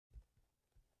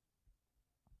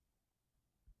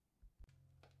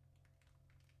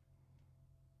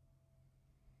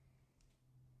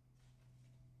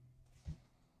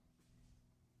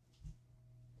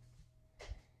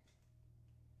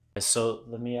So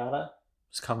the Miata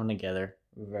is coming together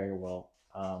very well.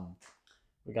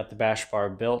 We got the bash bar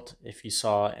built. If you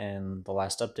saw in the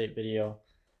last update video,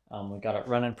 we got it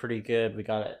running pretty good.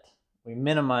 We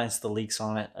minimized the leaks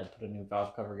on it. I put a new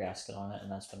valve cover gasket on it,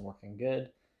 and that's been working good.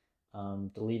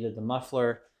 Deleted the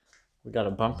muffler. We got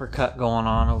a bumper cut going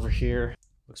on over here.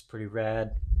 Looks pretty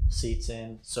rad. Seats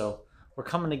in. So we're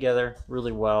coming together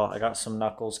really well. I got some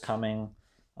knuckles coming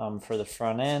for the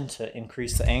front end to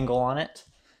increase the angle on it.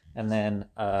 And then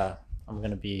I'm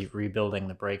going to be rebuilding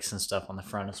the brakes and stuff on the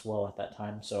front as well at that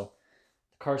time. So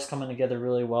the car's coming together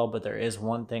really well, but there is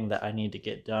one thing that I need to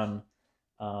get done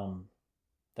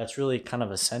that's really kind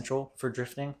of essential for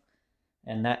drifting,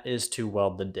 and that is to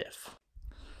weld the diff.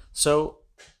 So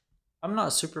I'm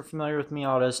not super familiar with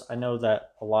Miatas. I know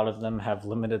that a lot of them have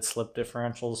limited slip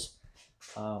differentials.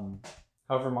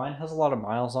 However, mine has a lot of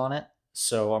miles on it,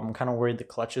 so I'm kind of worried the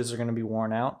clutches are going to be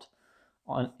worn out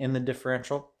in the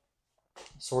differential.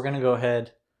 So we're going to go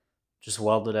ahead, just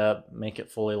weld it up, make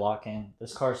it fully locking.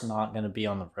 This car's not going to be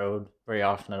on the road very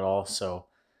often at all, so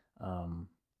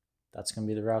that's going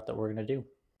to be the route that we're going to do.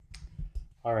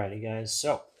 Alrighty guys,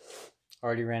 so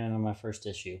already ran into my first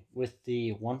issue. With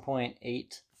the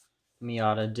 1.8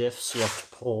 Miata diffs, you have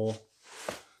to pull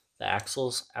the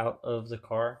axles out of the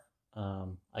car,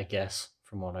 I guess,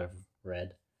 from what I've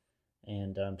read.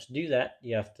 And to do that,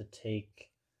 you have to take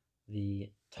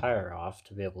the tire off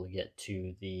to be able to get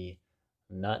to the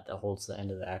nut that holds the end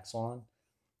of the axle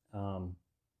on.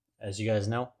 As you guys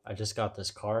know, I just got this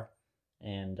car,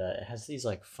 and it has these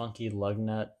like funky lug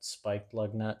nut, spiked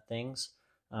lug nut things.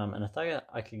 And I thought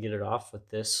I could get it off with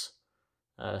this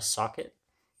socket,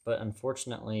 but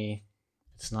unfortunately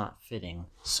it's not fitting.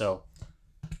 So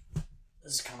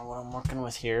this is kind of what I'm working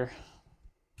with here.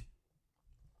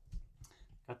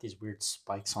 Got these weird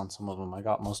spikes on some of them. I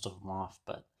got most of them off,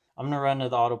 but I'm gonna run to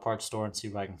the auto parts store and see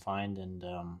what I can find, and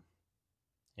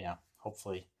yeah,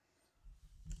 hopefully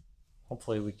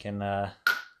we can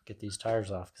get these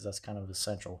tires off, because that's kind of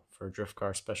essential for a drift car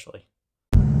especially.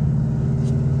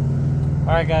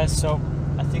 Alright guys, so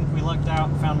I think we looked out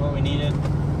and found what we needed.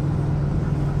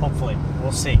 Hopefully,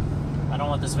 we'll see. I don't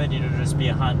want this video to just be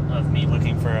a hunt of me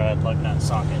looking for a lug nut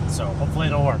socket, so hopefully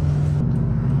it'll work.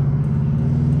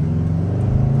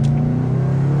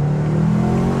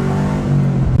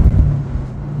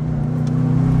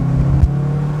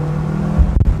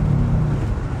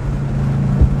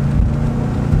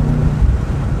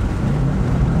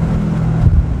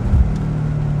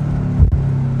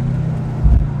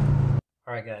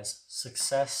 Alright guys,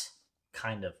 success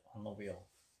kind of on the wheel.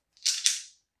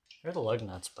 They're the lug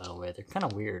nuts, by the way. They're kind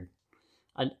of weird.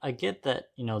 I get that,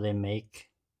 you know, they make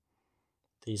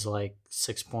these like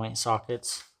 6-point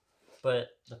sockets, but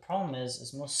the problem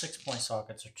is most 6-point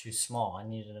sockets are too small. I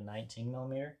needed a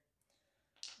 19mm,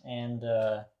 and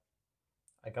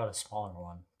I got a smaller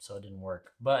one, so it didn't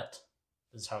work. But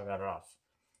this is how I got it off.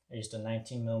 I used a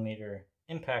 19mm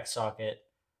impact socket,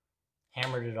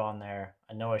 hammered it on there.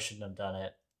 I know I shouldn't have done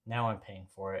it. Now I'm paying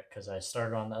for it because I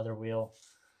started on the other wheel,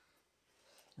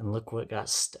 and look what got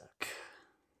stuck.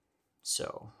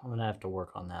 So I'm going to have to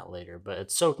work on that later, but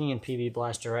it's soaking in PB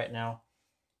Blaster right now.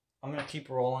 I'm going to keep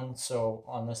rolling, so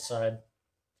on this side.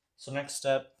 So next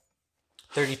step,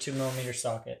 32mm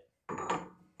socket.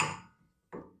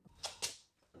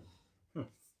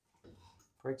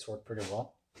 Brakes work pretty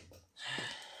well.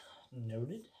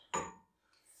 Noted.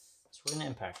 So we're going to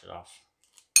impact it off.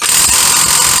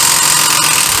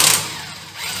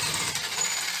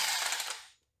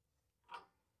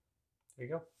 There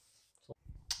you go.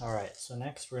 Alright, so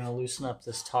next we're going to loosen up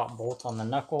this top bolt on the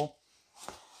knuckle.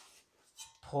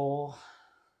 Pull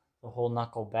the whole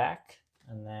knuckle back,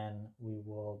 and then we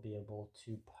will be able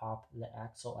to pop the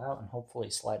axle out and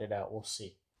hopefully slide it out. We'll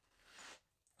see.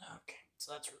 Okay,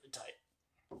 so that's really tight.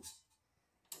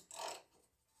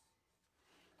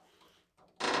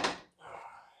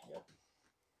 Yep.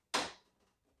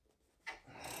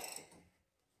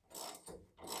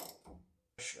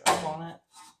 Push up on it.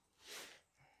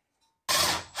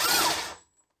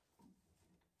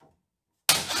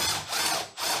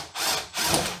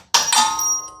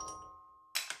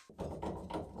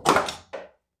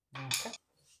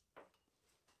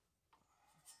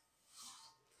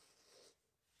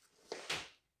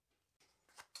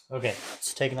 Okay,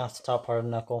 so taking off the top part of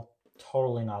the knuckle,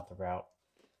 totally not the route.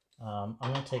 I'm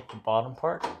going to take the bottom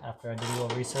part. After I did a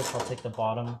little research, I'll take the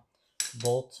bottom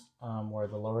bolt where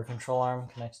the lower control arm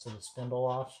connects to the spindle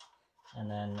off, and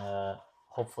then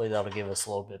hopefully that'll give us a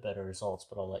little bit better results,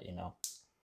 but I'll let you know.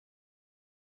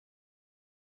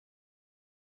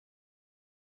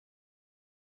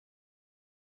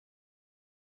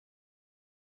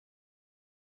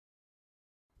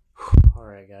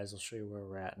 Alright guys, I'll show you where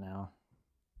we're at now.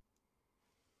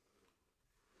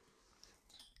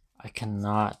 I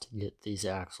cannot get these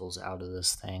axles out of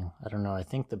this thing. I don't know, I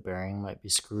think the bearing might be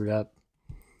screwed up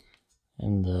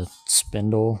in the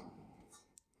spindle.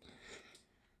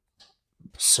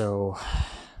 So,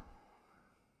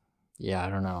 yeah, I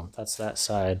don't know. That's that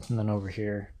side. And then over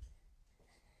here,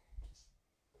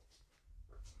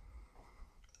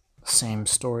 same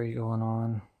story going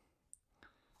on.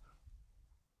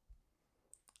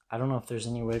 I don't know if there's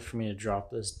any way for me to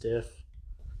drop this diff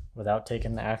without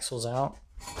taking the axles out.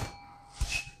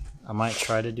 I might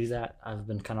try to do that. I've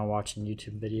been kind of watching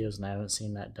YouTube videos and I haven't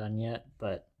seen that done yet,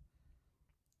 but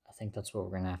I think that's what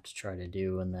we're going to have to try to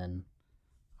do. And then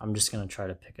I'm just going to try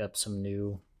to pick up some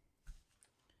new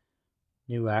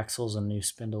axles and new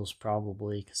spindles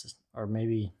probably, or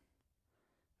maybe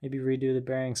redo the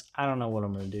bearings. I don't know what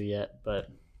I'm going to do yet, but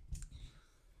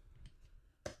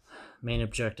main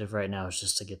objective right now is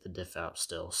just to get the diff out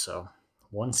still. So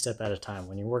one step at a time.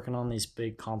 When you're working on these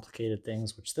big complicated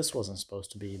things, which this wasn't supposed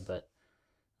to be, but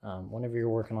whenever you're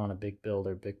working on a big build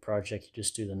or big project, you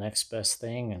just do the next best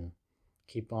thing and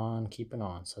keep on keeping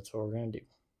on. So that's what we're going to do.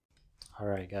 All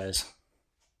right, guys.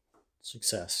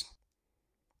 Success.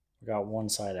 We got one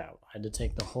side out. I had to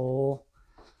take the whole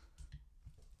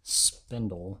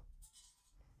spindle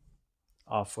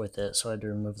off with it, so I had to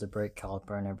remove the brake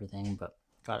caliper and everything, but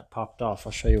got it popped off.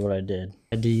 I'll show you what I did.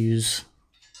 I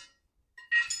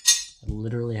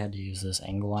literally had to use this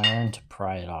angle iron to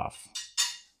pry it off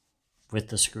with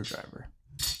the screwdriver.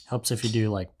 Helps if you do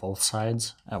like both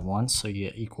sides at once, so you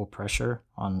get equal pressure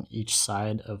on each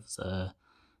side of the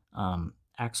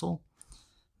axle.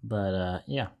 But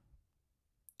yeah,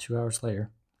 2 hours later,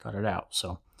 got it out.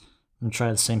 So I'm gonna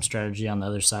try the same strategy on the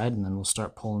other side, and then we'll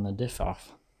start pulling the diff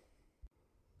off.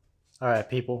 All right,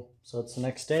 people. So it's the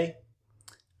next day.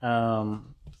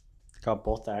 Got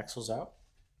both axles out.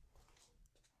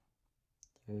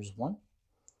 There's one.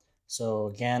 So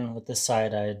again, with this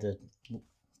side, I had to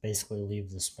basically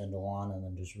leave the spindle on and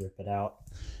then just rip it out.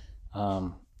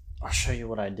 I'll show you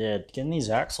what I did. Getting these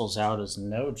axles out is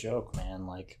no joke, man.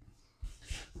 Like,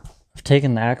 I've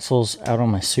taken the axles out on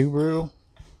my Subaru,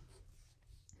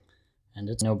 and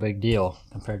it's no big deal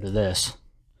compared to this.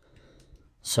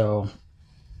 So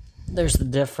there's the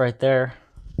diff right there.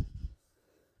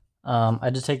 I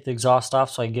had to take the exhaust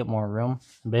off so I could get more room.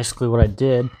 And basically what I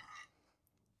did,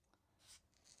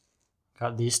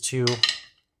 got these two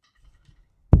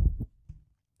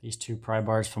pry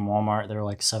bars from Walmart. They're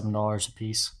like $7 a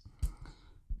piece.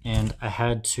 And I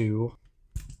had to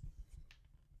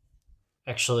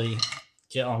actually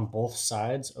get on both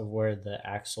sides of where the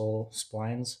axle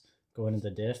splines go into the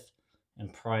diff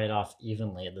and pry it off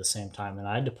evenly at the same time. And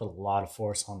I had to put a lot of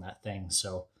force on that thing.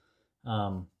 So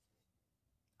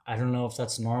I don't know if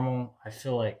that's normal. It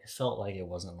felt like it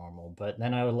wasn't normal. But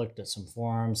then I looked at some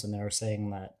forums and they were saying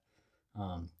that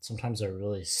sometimes they're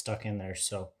really stuck in there.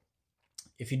 So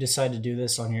if you decide to do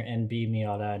this on your NB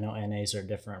Miata, I know NAs are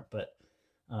different, but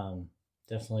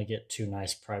definitely get two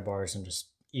nice pry bars and just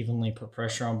evenly put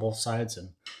pressure on both sides, and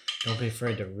don't be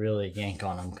afraid to really yank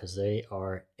on them because they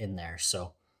are in there.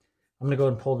 So I'm going to go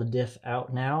ahead and pull the diff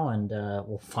out now, and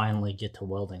we'll finally get to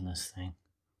welding this thing.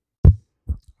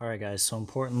 All right, guys, so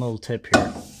important little tip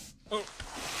here.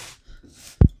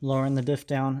 Lowering the diff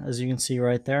down, as you can see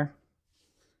right there.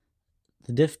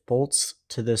 The diff bolts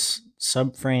to this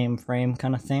subframe frame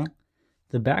kind of thing.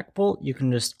 The back bolt, you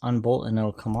can just unbolt and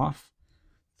it'll come off.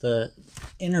 The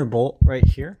inner bolt right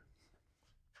here,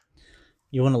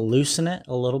 you want to loosen it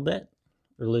a little bit,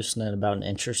 or loosen it about an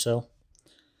inch or so.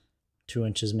 2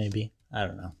 inches maybe, I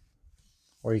don't know.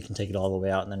 Or you can take it all the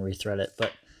way out and then rethread it.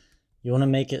 But you want to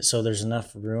make it so there's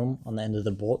enough room on the end of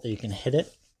the bolt that you can hit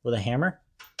it with a hammer.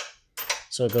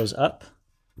 So it goes up,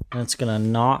 and it's going to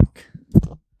knock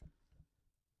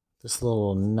this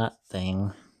little nut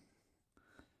thing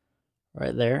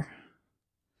right there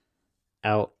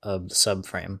out of the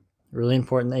subframe. Really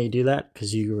important that you do that,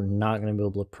 because you're not going to be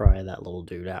able to pry that little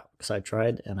dude out, because I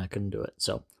tried and I couldn't do it.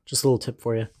 So just a little tip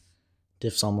for you.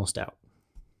 Diff's almost out.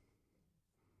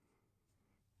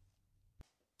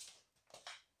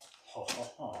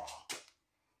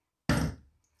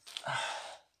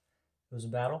 It was a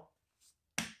battle,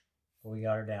 but we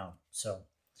got her down. So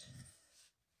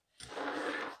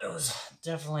it was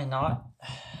definitely not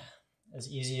as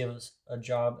easy of a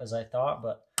job as I thought,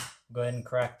 but I'll go ahead and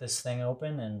crack this thing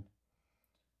open and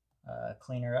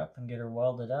clean her up and get her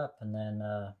welded up, and then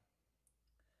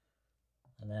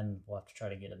we'll have to try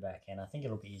to get it back in. I think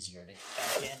it'll be easier to get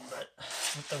back in, but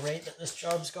with the rate that this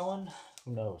job's going,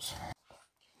 who knows?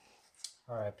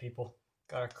 All right, people,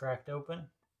 got her cracked open.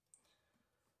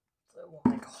 I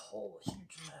whole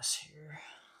huge mess here.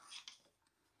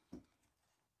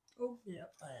 Oh, yeah,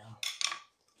 I am.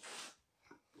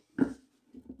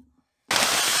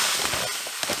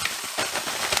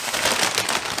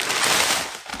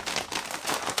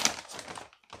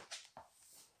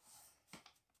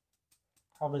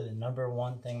 Probably the number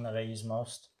one thing that I use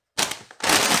most.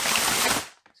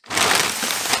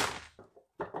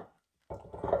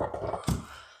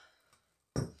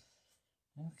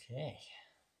 Okay.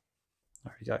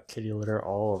 Already got kitty litter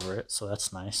all over it, so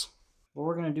that's nice. What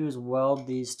we're going to do is weld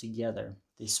these together,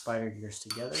 these spider gears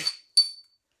together.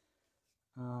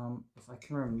 If I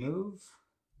can remove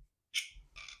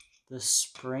this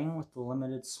spring with the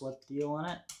limited slip deal in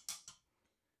it,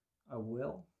 I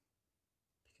will,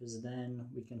 because then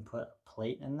we can put a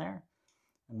plate in there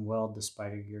and weld the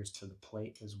spider gears to the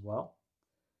plate as well.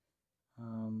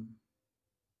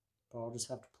 But I'll just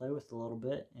have to play with it a little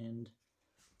bit and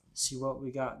see what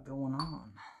we got going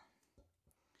on.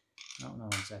 I don't know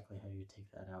exactly how you take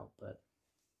that out, but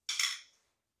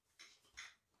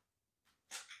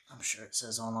I'm sure it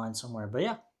says online somewhere. But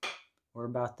yeah, we're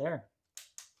about there.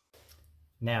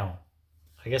 Now,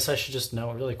 I guess I should just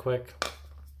note really quick,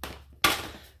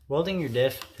 welding your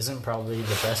diff isn't probably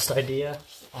the best idea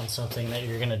on something that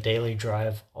you're going to daily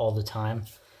drive all the time.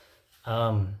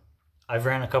 I've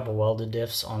ran a couple welded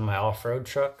diffs on my off-road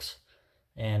trucks,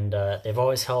 and they've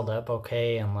always held up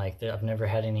okay, and like I've never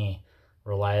had any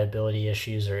reliability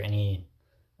issues or any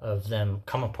of them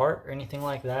come apart or anything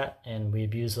like that, and we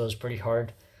abuse those pretty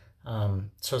hard.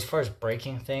 So as far as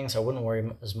breaking things, I wouldn't worry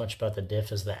as much about the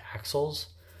diff as the axles.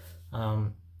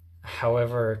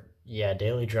 However, yeah,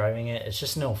 daily driving it, it's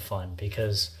just no fun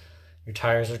because your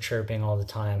tires are chirping all the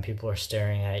time. People are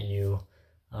staring at you.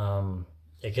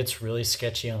 It gets really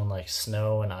sketchy on like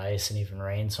snow and ice and even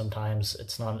rain. Sometimes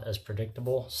it's not as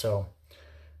predictable. So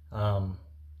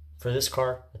for this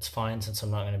car, it's fine since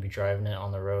I'm not going to be driving it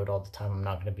on the road all the time. I'm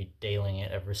not going to be dailing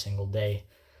it every single day.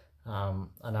 And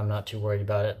I'm not too worried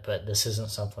about it, but this isn't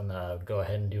something that I would go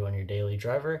ahead and do on your daily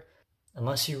driver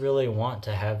unless you really want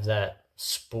to have that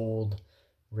spooled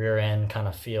rear end kind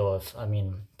of feel. Of, I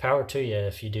mean, power to you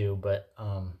if you do, but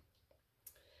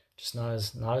just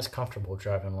not as comfortable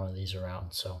driving one of these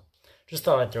around. So just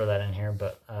thought I'd throw that in here,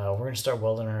 but we're going to start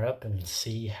welding her up and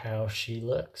see how she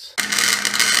looks.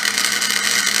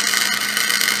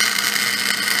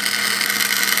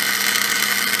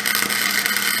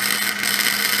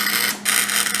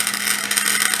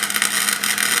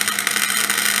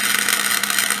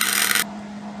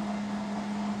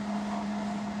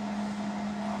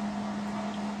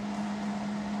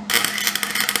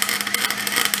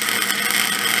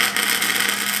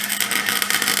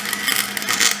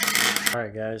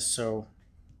 Alright guys, so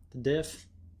the diff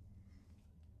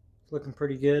looking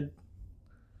pretty good.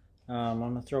 I'm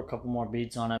going to throw a couple more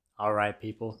beads on it. Alright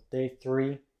people, day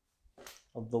 3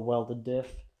 of the welded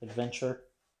diff adventure.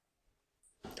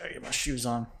 Gotta get my shoes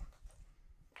on.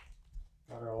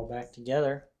 Got her all back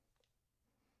together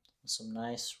with some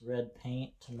nice red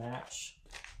paint to match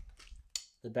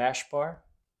the bash bar.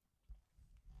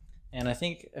 And I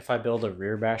think if I build a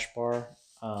rear bash bar,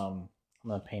 I'm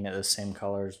going to paint it the same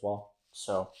color as well.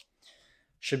 So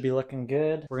should be looking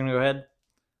good. We're gonna go ahead,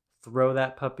 throw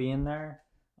that puppy in there.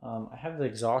 I have the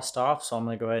exhaust off, so I'm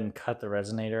gonna go ahead and cut the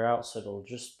resonator out, so it'll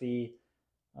just be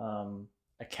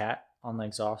a cat on the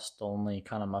exhaust. The only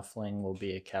kind of muffling will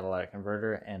be a catalytic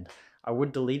converter, and I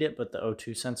would delete it, but the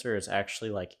O2 sensor is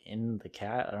actually like in the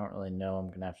cat. I don't really know. I'm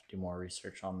gonna have to do more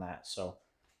research on that. So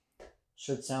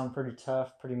should sound pretty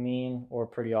tough, pretty mean, or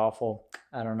pretty awful.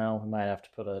 I don't know. We might have to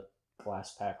put a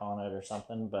glass pack on it or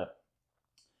something, but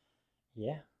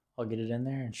yeah, I'll get it in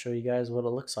there and show you guys what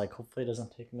it looks like. Hopefully it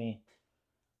doesn't take me,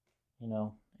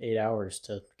 8 hours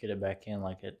to get it back in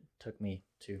like it took me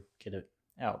to get it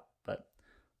out, but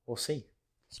we'll see.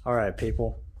 All right,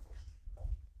 people.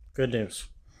 Good news.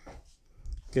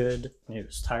 Good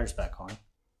news. Tire's back on.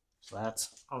 So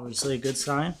that's obviously a good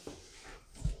sign.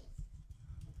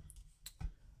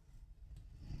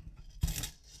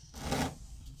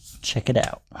 Check it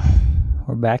out.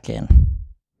 We're back in.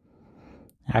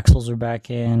 Axles are back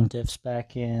in, diff's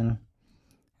back in,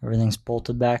 everything's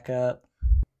bolted back up.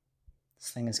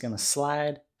 This thing is going to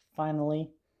slide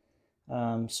finally.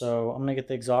 So I'm going to get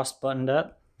the exhaust buttoned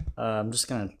up. I'm just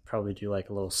going to probably do like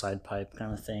a little side pipe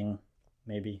kind of thing.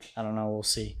 Maybe, I don't know, we'll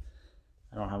see.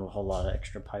 I don't have a whole lot of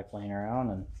extra pipe laying around,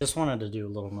 and just wanted to do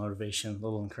a little motivation, a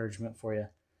little encouragement for you.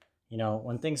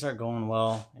 When things aren't going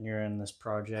well and you're in this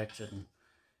project and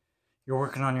you're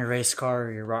working on your race car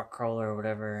or your rock crawler or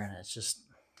whatever, and it's just,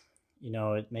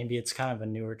 maybe it's kind of a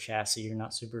newer chassis, you're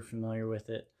not super familiar with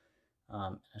it.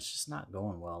 It's just not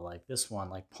going well. Like this one,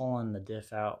 like pulling the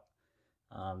diff out,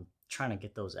 trying to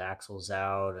get those axles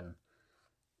out, and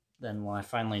then when I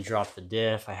finally dropped the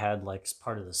diff, I had like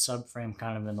part of the subframe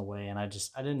kind of in the way, and I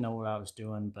didn't know what I was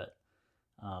doing. But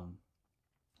and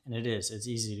it's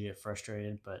easy to get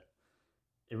frustrated, but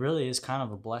it really is kind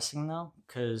of a blessing though,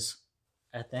 because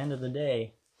at the end of the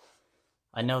day,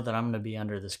 I know that I'm going to be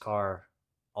under this car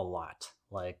a lot.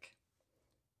 Like,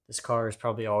 this car is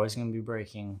probably always going to be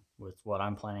breaking with what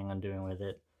I'm planning on doing with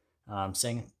it.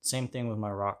 Same thing with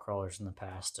my rock crawlers in the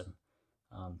past. And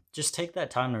just take that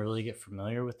time to really get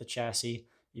familiar with the chassis.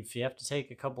 If you have to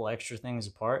take a couple extra things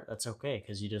apart, that's okay,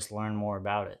 because you just learn more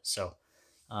about it. So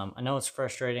I know it's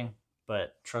frustrating,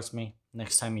 but trust me,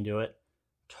 next time you do it,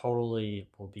 totally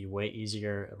will be way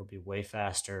easier. It'll be way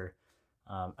faster.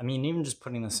 I mean, even just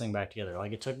putting this thing back together,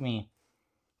 like it took me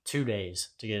 2 days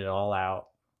to get it all out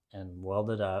and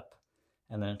weld it up.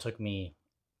 And then it took me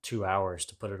 2 hours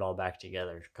to put it all back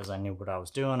together because I knew what I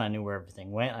was doing. I knew where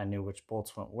everything went. I knew which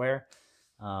bolts went where.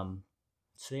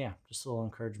 So yeah, just a little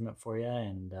encouragement for you.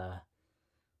 And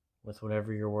with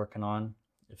whatever you're working on,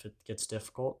 if it gets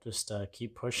difficult, just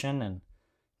keep pushing and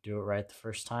do it right the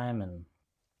first time and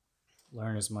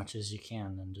learn as much as you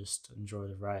can and just enjoy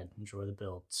the ride, enjoy the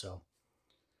build. So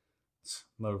it's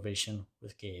motivation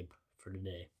with Gabe for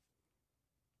today.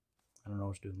 I don't know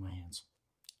what to do with my hands.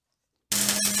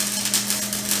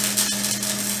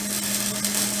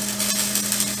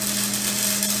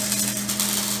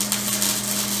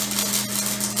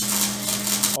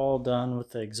 All done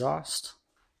with the exhaust.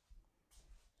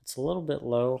 It's a little bit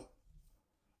low,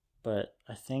 but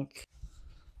I think,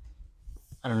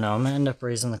 I don't know, I'm gonna end up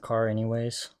raising the car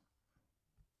anyways.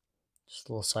 Just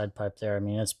a little side pipe there. I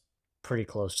mean, it's pretty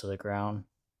close to the ground,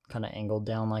 kind of angled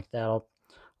down like that.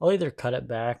 I'll either cut it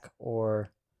back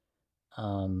or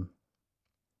when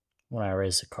I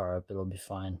raise the car up, it'll be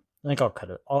fine. I think I'll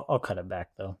cut it back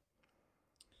though.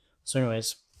 So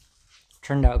anyways,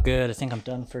 turned out good. I think I'm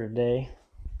done for today.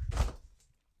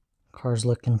 Car's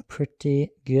looking pretty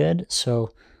good.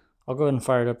 So I'll go ahead and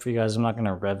fire it up for you guys. I'm not going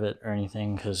to rev it or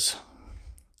anything because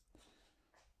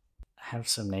I have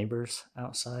some neighbors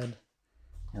outside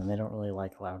and they don't really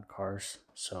like loud cars.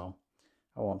 So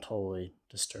I won't totally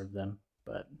disturb them,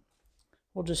 but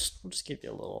we'll just give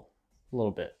you a little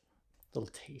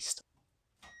taste.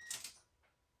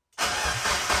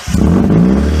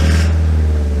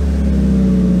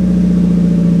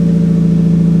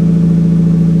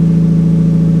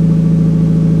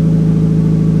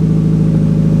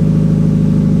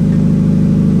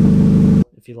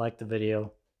 If you liked the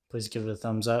video, please give it a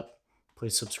thumbs up.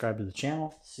 Please subscribe to the channel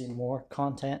to see more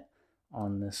content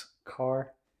on this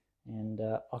car. And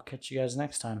I'll catch you guys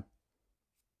next time.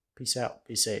 Peace out.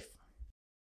 Be safe.